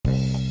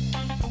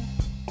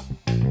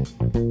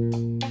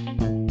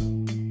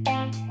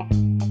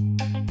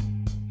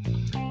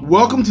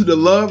Welcome to the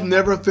Love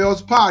Never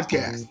Fails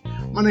podcast.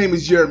 My name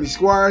is Jeremy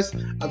Squires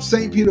of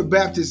St. Peter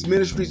Baptist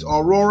Ministries,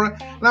 Aurora,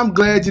 and I'm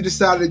glad you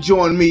decided to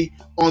join me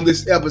on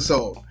this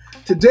episode.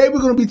 Today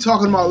we're going to be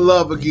talking about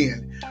love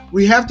again.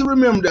 We have to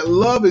remember that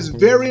love is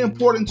very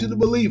important to the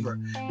believer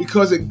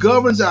because it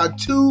governs our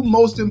two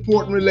most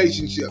important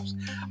relationships,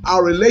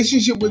 our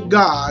relationship with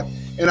God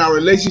and our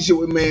relationship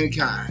with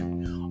mankind.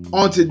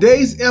 On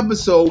today's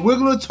episode, we're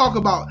going to talk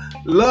about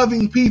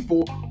loving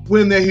people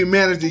when their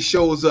humanity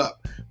shows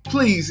up.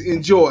 Please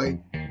enjoy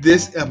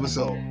this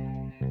episode.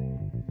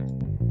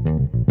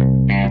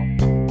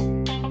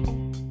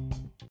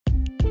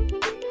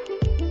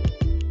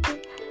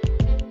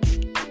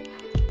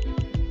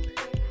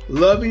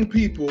 Loving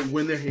people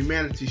when their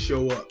humanity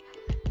show up.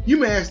 You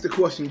may ask the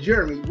question,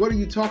 Jeremy, what are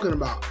you talking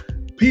about?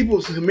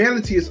 People's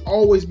humanity is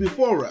always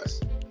before us.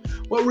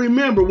 Well,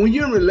 remember, when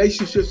you're in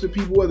relationships with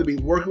people, whether it be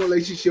working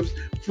relationships,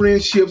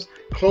 friendships,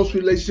 close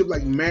relationships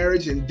like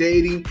marriage and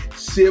dating,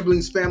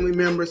 siblings, family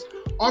members,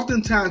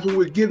 oftentimes when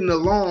we're getting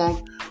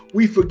along,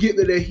 we forget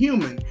that they're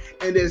human.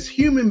 And as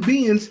human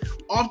beings,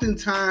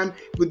 oftentimes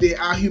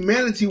our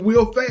humanity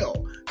will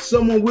fail.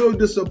 Someone will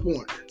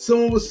disappoint.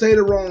 Someone will say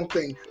the wrong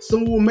thing.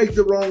 Someone will make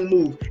the wrong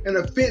move. An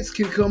offense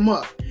can come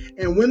up.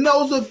 And when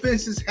those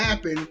offenses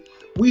happen,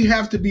 we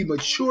have to be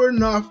mature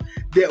enough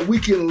that we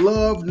can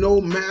love no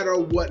matter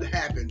what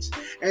happens.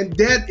 And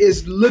that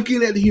is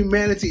looking at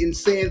humanity and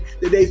saying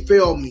that they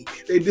failed me,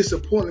 they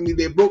disappointed me,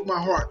 they broke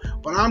my heart,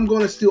 but I'm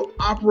going to still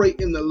operate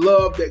in the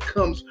love that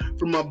comes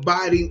from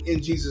abiding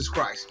in Jesus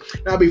Christ.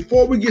 Now,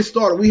 before we get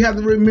started, we have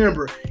to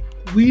remember,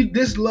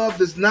 this love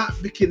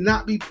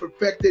cannot be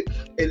perfected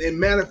and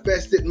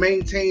manifested,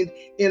 maintained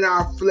in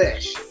our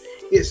flesh.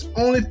 It's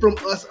only from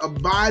us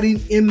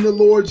abiding in the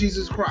Lord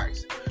Jesus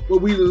Christ, where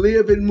we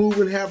live and move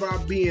and have our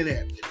being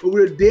at, where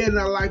we're dead and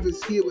our life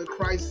is here with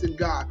Christ and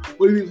God,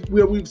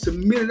 where we've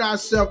submitted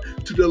ourselves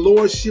to the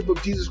Lordship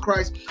of Jesus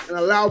Christ and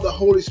allowed the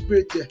Holy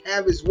Spirit to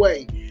have His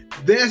way.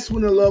 That's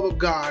when the love of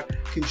God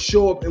can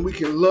show up and we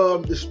can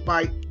love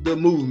despite the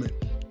movement.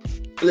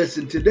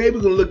 Listen, today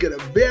we're going to look at a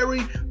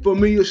very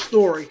familiar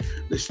story,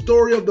 the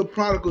story of the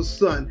prodigal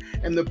son.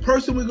 And the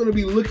person we're going to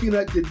be looking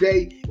at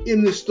today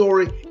in this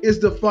story is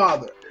the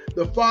father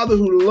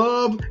who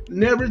love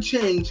never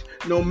changed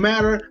no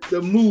matter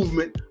the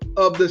movement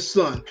of the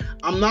son.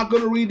 I'm not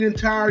going to read the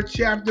entire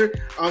chapter,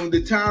 the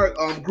entire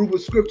group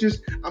of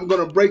scriptures. I'm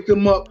going to break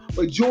them up,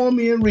 but join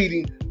me in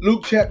reading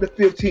Luke chapter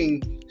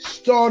 15,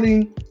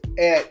 starting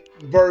at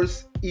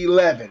verse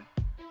 11.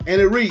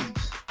 And it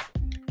reads,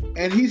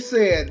 "And he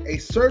said, a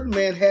certain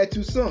man had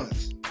two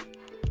sons.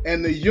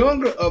 And the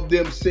younger of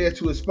them said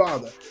to his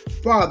father,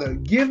 Father,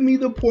 give me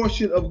the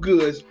portion of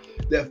goods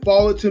that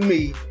falleth to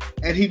me.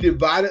 And he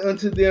divided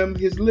unto them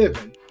his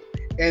living.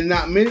 And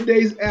not many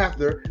days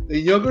after, the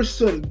younger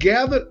son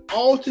gathered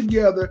all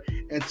together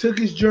and took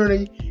his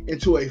journey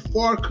into a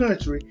far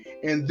country.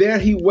 And there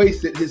he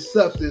wasted his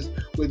substance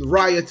with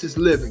riotous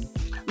living."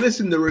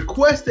 Listen, the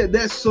request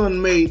that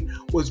son made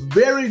was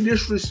very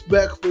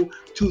disrespectful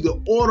to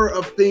the order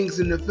of things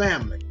in the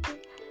family.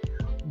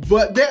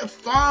 But that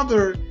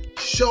father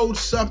showed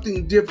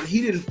something different.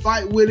 He didn't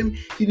fight with him.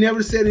 He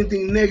never said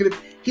anything negative.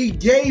 He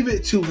gave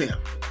it to him.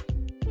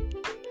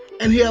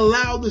 And he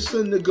allowed the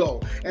son to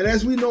go. And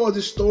as we know, as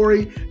the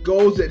story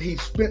goes, that he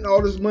spent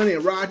all his money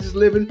and riotous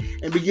living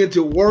and began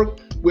to work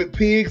with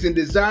pigs and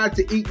desired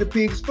to eat the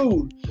pigs'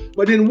 food.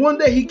 But then one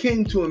day he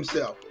came to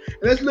himself.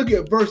 And let's look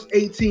at verse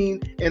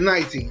 18 and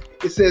 19.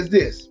 It says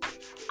this,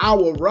 "I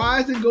will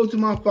rise and go to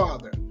my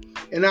father,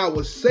 and I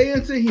will say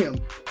unto him,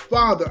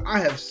 Father, I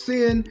have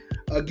sinned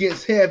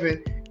against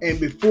heaven and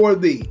before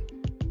thee,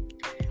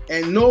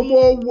 and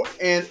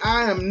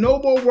I am no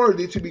more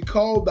worthy to be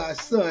called thy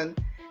son,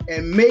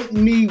 and make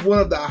me one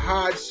of thy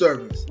hired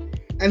servants.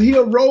 And he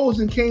arose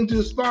and came to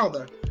his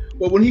father.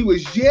 But when he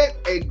was yet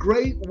a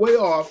great way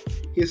off,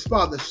 his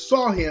father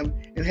saw him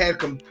and had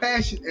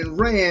compassion and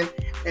ran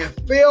and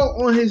fell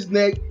on his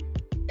neck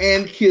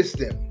and kissed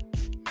him.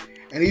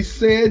 And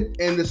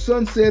the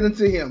son said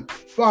unto him,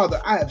 Father,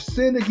 I have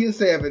sinned against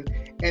heaven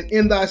and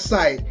in thy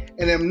sight,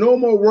 and am no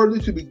more worthy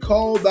to be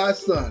called thy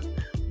son.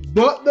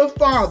 But the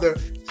father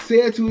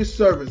said to his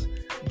servants,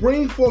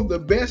 Bring forth the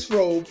best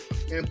robe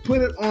and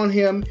put it on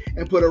him,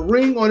 and put a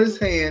ring on his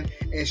hand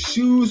and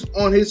shoes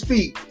on his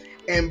feet.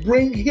 And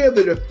bring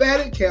hither the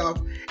fatted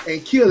calf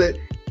and kill it,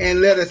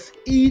 and let us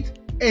eat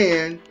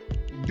and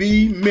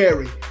be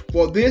merry.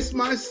 For this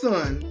my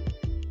son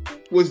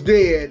was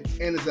dead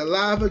and is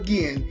alive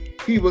again.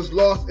 He was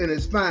lost and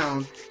is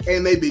found.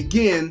 And they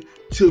begin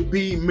to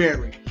be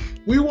merry."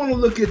 We want to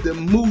look at the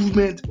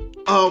movement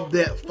of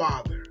that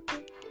father.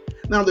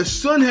 Now, the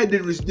son had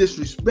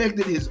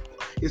disrespected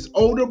his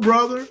older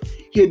brother.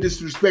 He had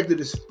disrespected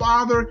his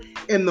father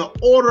and the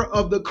order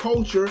of the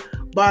culture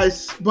by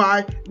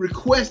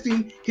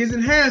requesting his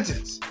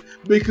inheritance,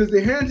 because the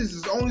inheritance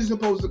is only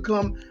supposed to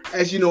come,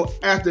 as you know,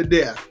 after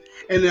death.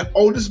 And the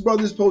oldest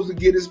brother is supposed to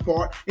get his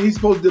part, and he's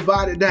supposed to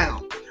divide it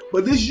down.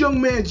 But this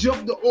young man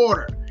jumped the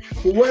order,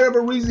 For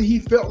whatever reason, he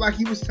felt like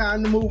he was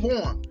time to move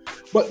on.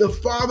 But the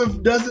father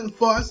doesn't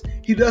fuss.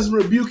 He doesn't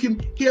rebuke him.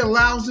 He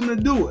allows him to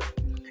do it.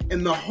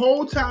 And the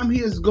whole time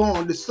he is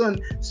gone, the son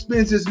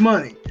spends his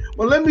money.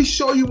 Well, let me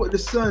show you what the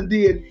son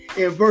did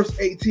in verse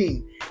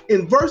 18.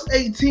 In verse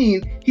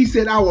 18, he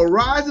said, I will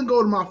rise and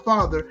go to my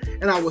father,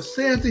 and I will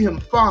say unto him,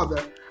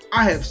 Father,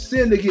 I have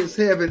sinned against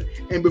heaven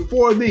and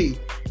before thee.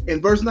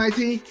 In verse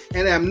 19,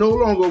 and am no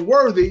longer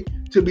worthy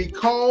to be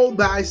called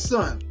thy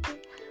son.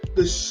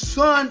 The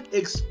son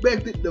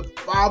expected the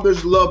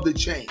father's love to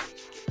change.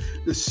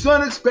 The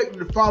son expected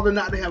the father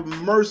not to have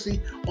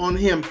mercy on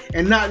him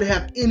and not to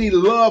have any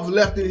love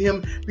left in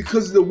him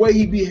because of the way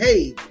he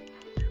behaved.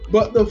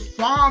 But the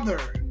father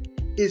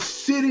is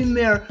sitting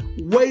there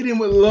waiting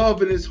with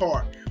love in his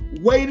heart,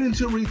 waiting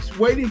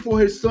for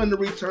his son to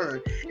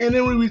return. And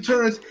then when he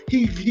returns,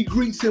 he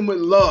greets him with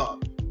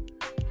love.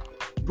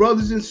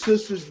 Brothers and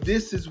sisters,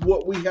 this is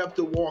what we have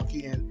to walk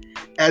in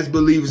as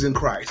believers in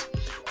Christ.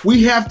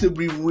 We have to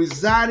be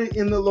resided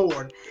in the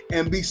Lord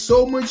and be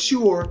so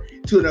mature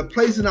to the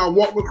place in our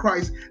walk with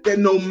Christ that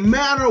no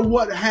matter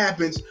what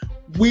happens,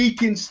 we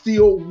can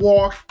still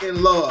walk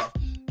in love.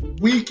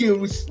 We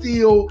can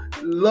still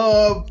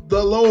love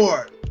the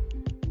Lord.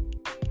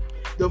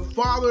 The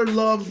Father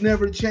loves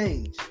never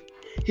changed.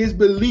 His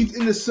belief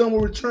in the Son will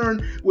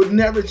return would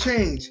never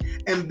change.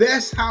 And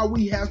that's how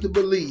we have to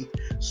believe.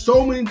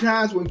 So many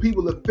times when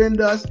people offend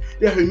us,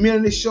 their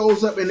humanity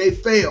shows up and they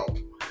fail.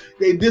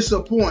 They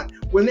disappoint.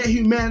 When that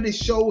humanity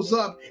shows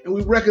up and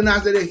we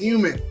recognize that they're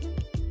human,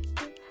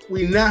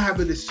 we now have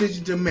a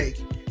decision to make.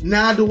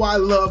 Now do I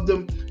love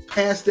them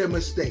past their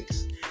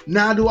mistakes?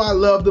 Now do I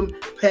love them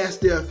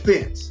past their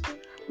offense?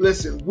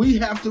 Listen, we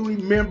have to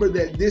remember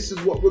that this is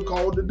what we're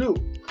called to do.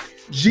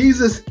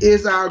 Jesus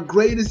is our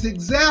greatest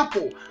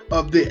example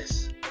of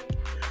this.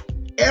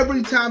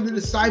 Every time the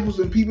disciples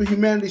and people,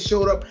 humanity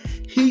showed up,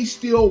 he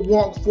still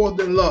walked forth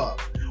in love.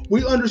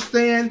 We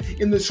understand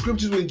in the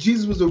scriptures when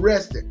Jesus was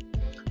arrested,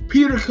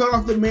 Peter cut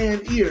off the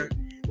man's ear.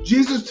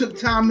 Jesus took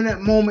time in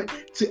that moment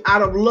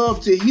out of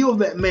love to heal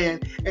that man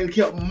and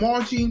kept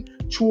marching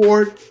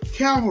toward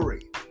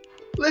Calvary.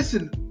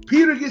 Listen,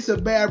 Peter gets a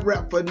bad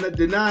rap for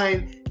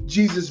denying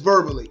Jesus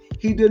verbally.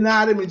 He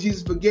denied him and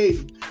Jesus forgave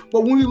him.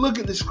 But when we look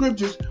at the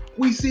scriptures,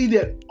 we see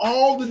that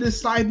all the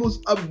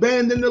disciples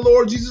abandoned the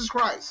Lord Jesus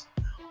Christ.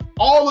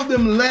 All of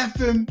them left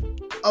him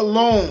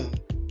alone.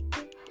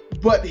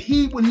 But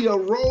when he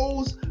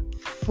arose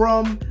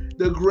from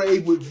the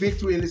grave with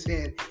victory in his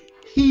hand,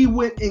 he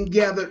went and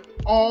gathered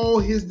all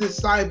his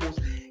disciples.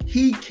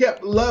 He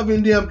kept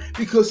loving them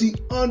because he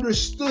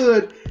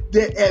understood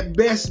that at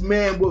best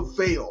man would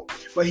fail.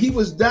 But he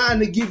was dying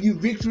to give you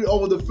victory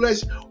over the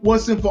flesh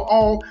once and for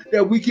all,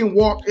 that we can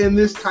walk in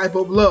this type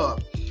of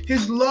love.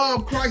 His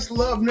love, Christ's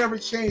love, never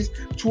changed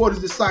toward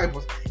his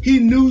disciples. He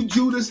knew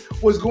Judas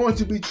was going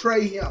to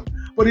betray him,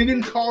 but he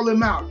didn't call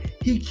him out.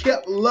 He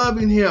kept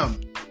loving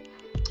him.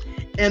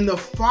 And the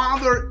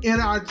father in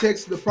our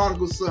text, the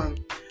prodigal son,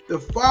 the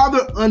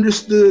father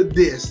understood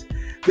this,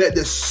 that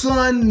the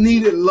son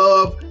needed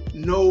love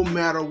no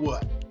matter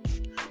what.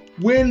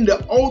 When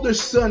the older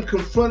son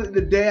confronted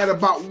the dad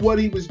about what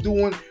he was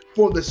doing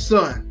for the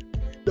son,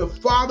 the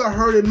father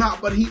heard him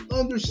out, but he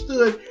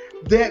understood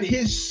that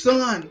his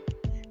son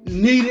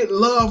needed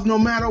love no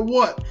matter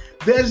what.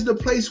 That's the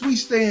place we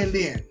stand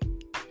in.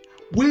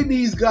 We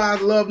need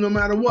God's love no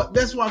matter what.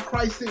 That's why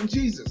Christ sent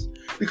Jesus,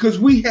 because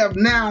we have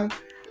now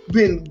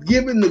been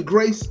given the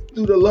grace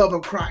through the love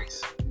of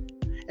Christ.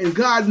 And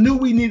God knew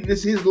we needed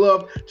his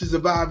love to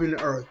survive in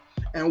the earth.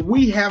 And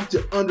we have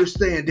to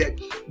understand that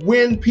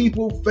when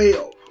people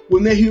fail,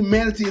 when their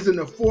humanity is in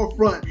the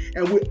forefront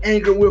and we're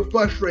angry, we're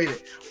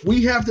frustrated,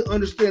 we have to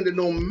understand that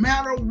no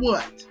matter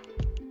what,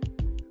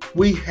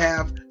 we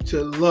have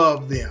to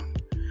love them.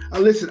 Now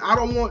listen, I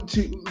don't want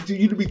you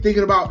to be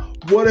thinking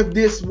about what if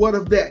this, what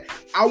if that.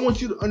 I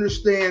want you to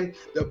understand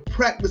the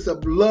practice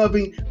of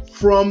loving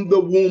from the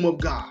womb of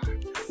God,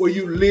 where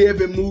you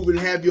live and move and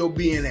have your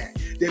being at.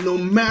 That no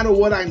matter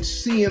what I'm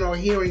seeing or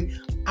hearing,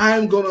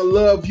 I'm going to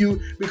love you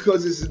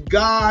because it's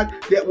God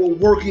that will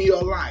work in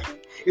your life.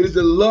 It is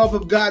the love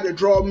of God that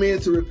draws men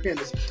to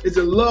repentance. It's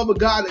the love of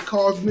God that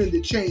calls men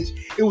to change.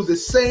 It was the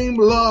same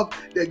love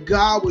that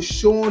God was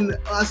showing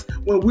us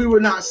when we were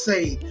not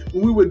saved,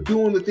 when we were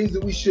doing the things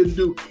that we shouldn't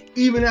do.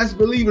 Even as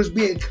believers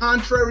being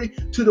contrary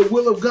to the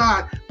will of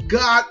God,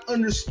 God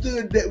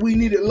understood that we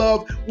needed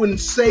love when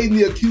Satan,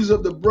 the accuser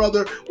of the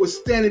brother, was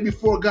standing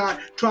before God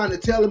trying to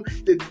tell him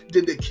that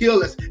to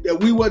kill us, that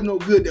we wasn't no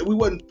good, that we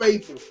wasn't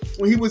faithful.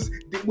 When he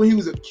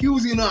was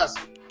accusing us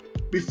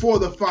before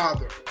the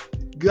Father,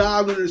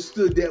 God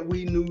understood that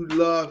we knew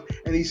love,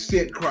 and he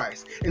sent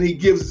Christ, and he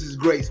gives us his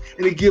grace,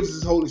 and he gives us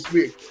his Holy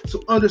Spirit.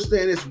 So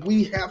understand this,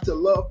 we have to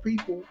love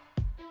people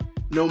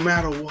no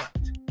matter what.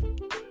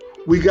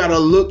 We got to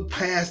look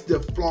past the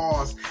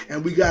flaws,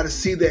 and we got to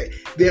see that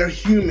they're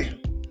human,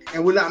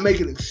 and we're not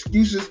making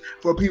excuses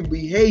for people's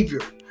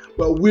behavior,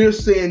 but we're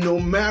saying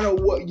no matter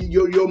what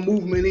your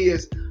movement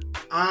is,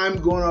 I'm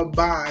going to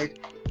abide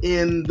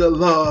in the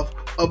love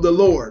of the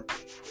Lord.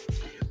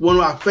 One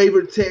of my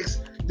favorite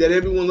texts that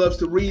everyone loves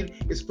to read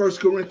is 1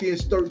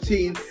 Corinthians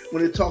 13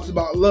 when it talks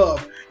about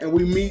love. And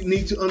we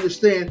need to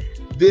understand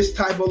this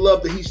type of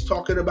love that he's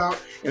talking about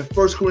in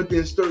 1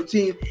 Corinthians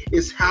 13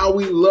 is how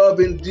we love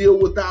and deal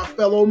with our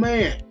fellow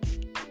man.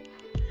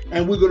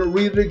 And we're going to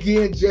read it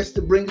again just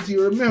to bring it to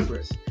your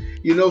remembrance,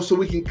 so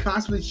we can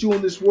constantly chew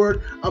on this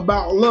word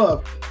about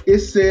love. It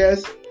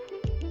says,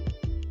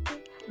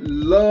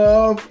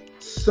 love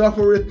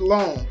suffereth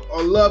long,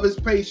 or love is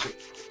patient.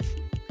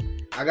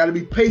 I got to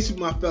be patient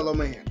with my fellow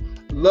man.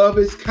 Love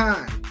is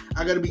kind.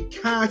 I got to be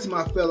kind to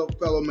my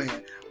fellow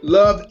man.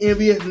 Love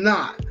envieth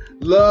not.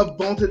 Love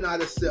vaunteth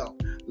not itself.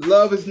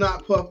 Love is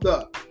not puffed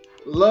up.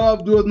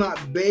 Love doeth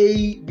not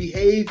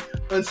behave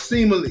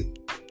unseemly.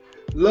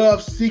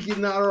 Love seeketh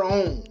not her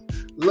own.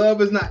 Love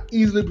is not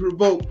easily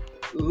provoked.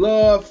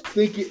 Love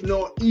thinketh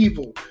no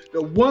evil.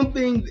 The one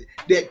thing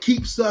that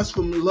keeps us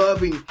from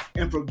loving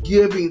and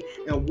forgiving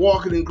and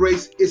walking in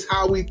grace is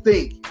how we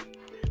think.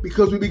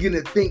 Because we begin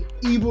to think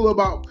evil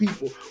about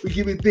people. We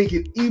begin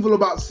thinking evil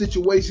about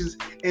situations,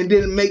 and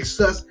then it makes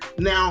us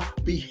now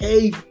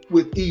behave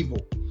with evil.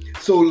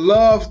 So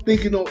love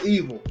thinking no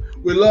evil.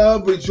 We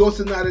love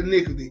rejoicing not in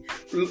iniquity,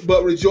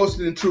 but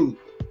rejoicing in truth.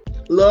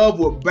 Love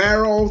will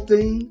bear all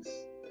things,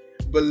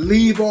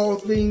 believe all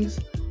things,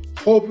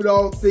 hope at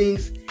all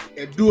things,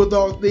 and doeth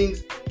all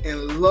things,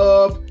 and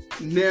love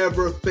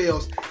never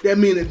fails. That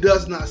means it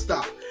does not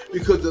stop,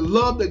 because the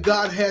love that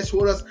God has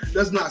for us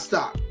does not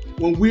stop.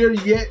 When we were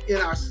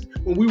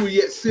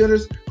yet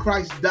sinners,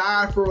 Christ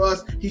died for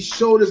us. He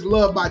showed his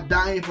love by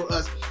dying for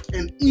us,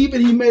 and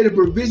even he made a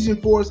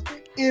provision for us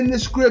in the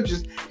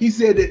scriptures. He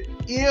said that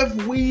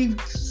if we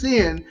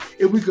sin,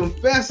 if we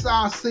confess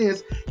our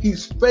sins,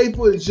 he's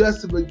faithful and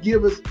just to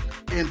forgive us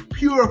and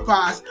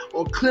purify us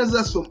or cleanse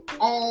us from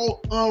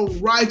all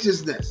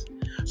unrighteousness.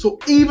 So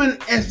even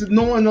as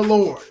knowing the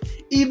Lord,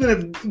 even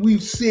if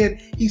we've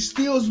sinned, he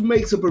still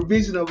makes a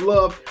provision of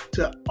love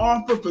to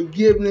offer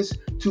forgiveness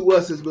to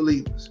us as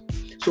believers.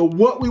 So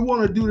what we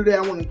want to do today,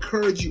 I want to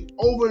encourage you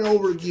over and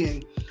over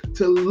again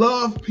to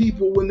love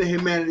people when the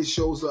humanity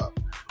shows up.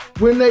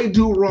 When they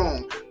do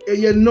wrong,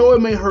 and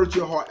it may hurt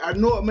your heart. I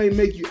know it may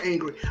make you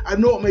angry. I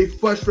know it may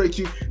frustrate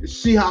you to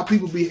see how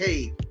people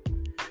behave.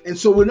 And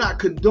so we're not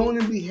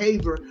condoning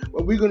behavior,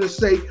 but we're going to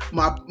say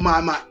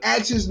my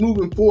actions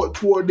moving forward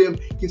toward them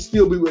can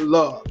still be with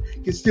love,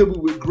 can still be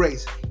with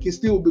grace, can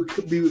still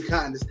be with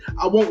kindness.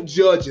 I won't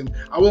judge them.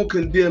 I won't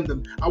condemn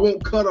them. I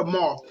won't cut them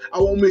off. I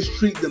won't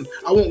mistreat them.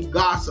 I won't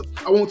gossip.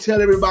 I won't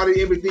tell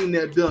everybody everything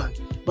they've done.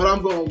 But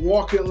I'm going to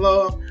walk in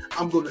love.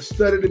 I'm going to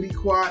study to be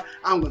quiet.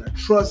 I'm going to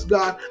trust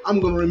God.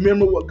 I'm going to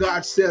remember what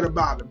God said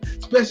about them.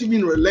 Especially if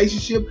you're in a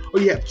relationship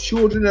or you have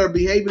children that are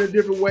behaving a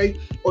different way,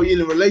 or you're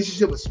in a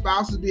relationship with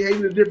spouses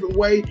behaving a different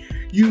way.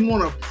 You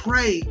want to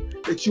pray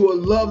that you will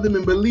love them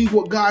and believe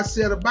what God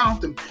said about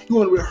them. You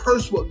want to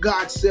rehearse what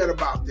God said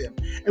about them.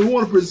 And we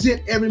want to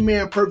present every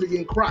man perfect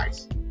in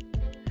Christ.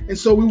 And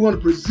so we want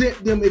to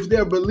present them, if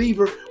they're a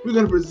believer, we're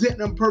going to present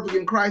them perfect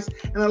in Christ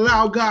and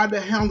allow God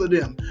to handle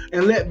them.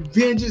 And let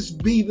vengeance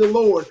be the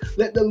Lord.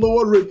 Let the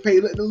Lord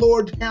repay. Let the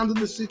Lord handle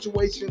the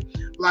situation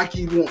like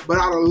he wants. But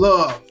out of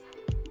love,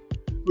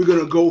 we're going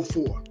to go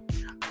forth.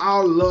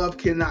 Our love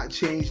cannot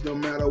change no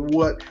matter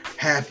what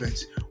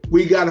happens.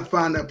 We got to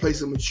find that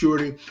place of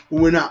maturity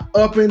where we're not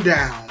up and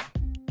down.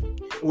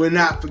 We're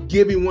not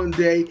forgiving one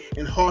day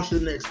and harsh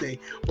the next day,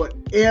 but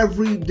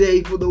every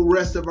day for the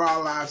rest of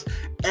our lives,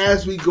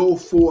 as we go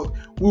forth,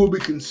 we will be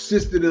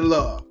consistent in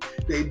love.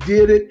 They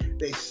did it,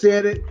 they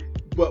said it,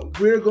 but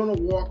we're going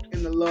to walk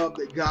in the love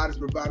that God has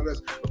provided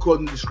us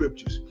according to the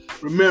scriptures.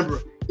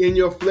 Remember, in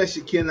your flesh,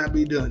 it cannot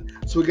be done.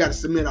 So we got to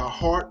submit our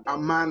heart, our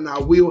mind, and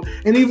our will,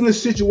 and even the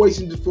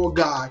situation before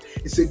God,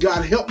 and say,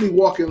 God, help me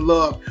walk in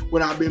love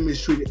when I've been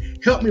mistreated.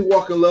 Help me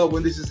walk in love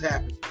when this has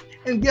happened.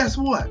 And guess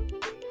what?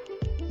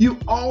 You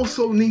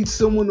also need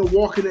someone to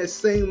walk in that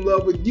same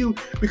love with you,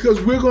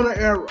 because we're going to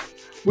err.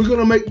 We're going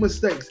to make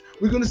mistakes.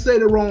 We're going to say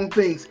the wrong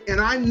things. And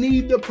I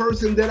need the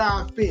person that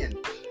I offend.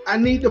 I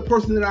need the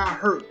person that I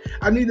hurt.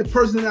 I need the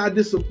person that I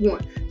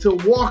disappoint to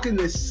walk in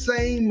the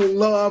same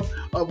love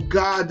of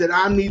God that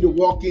I need to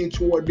walk in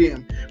toward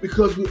them,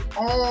 because we're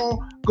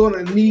all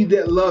going to need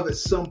that love at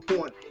some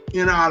point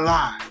in our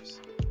lives.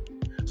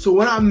 So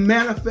when I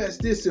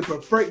manifest this and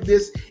perfect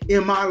this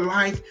in my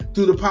life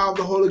through the power of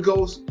the Holy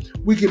Ghost,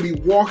 we can be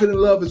walking in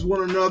love as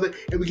one another,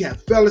 and we can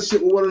have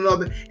fellowship with one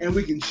another, and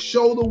we can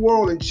show the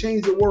world and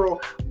change the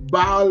world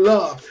by our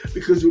love.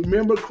 Because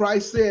remember,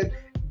 Christ said,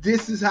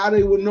 this is how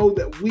they will know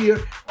that we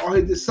are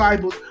his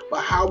disciples, by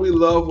how we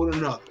love one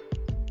another.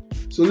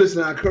 So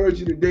listen, I encourage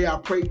you today. I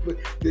pray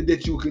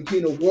that you will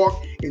continue to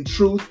walk in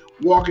truth,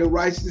 walk in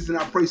righteousness, and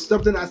I pray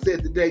something I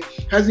said today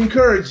has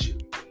encouraged you,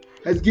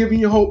 has given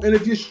you hope. And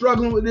if you're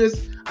struggling with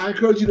this, I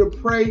encourage you to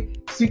pray,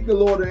 seek the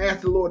Lord, and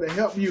ask the Lord to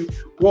help you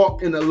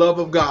walk in the love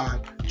of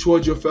God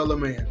towards your fellow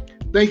man.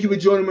 Thank you for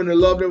joining me in the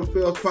Love Never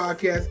Fails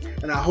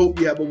podcast, and I hope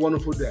you have a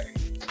wonderful day.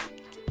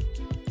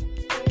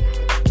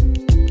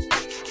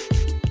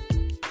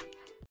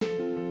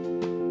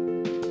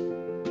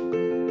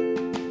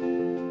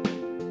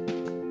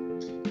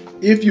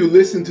 If you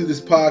listen to this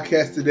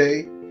podcast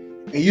today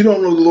and you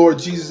don't know the Lord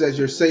Jesus as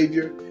your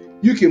Savior,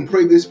 you can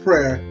pray this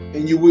prayer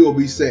and you will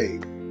be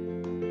saved.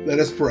 Let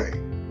us pray.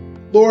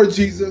 Lord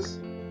Jesus,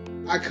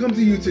 I come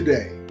to you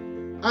today.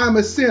 I am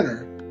a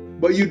sinner,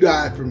 but you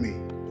died for me.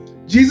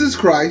 Jesus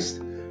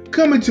Christ,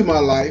 come into my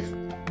life.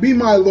 Be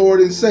my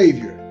Lord and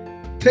Savior.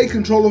 Take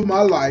control of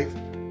my life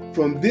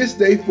from this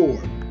day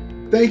forward.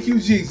 Thank you,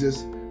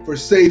 Jesus, for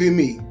saving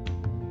me.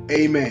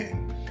 Amen.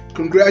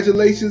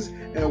 Congratulations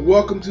and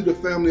welcome to the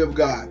family of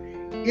God.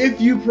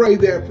 If you prayed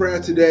that prayer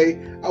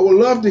today, I would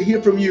love to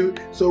hear from you.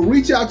 So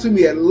reach out to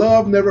me at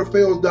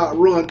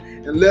loveneverfails.run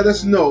and let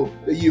us know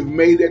that you've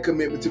made that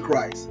commitment to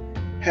Christ.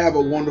 Have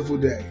a wonderful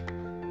day.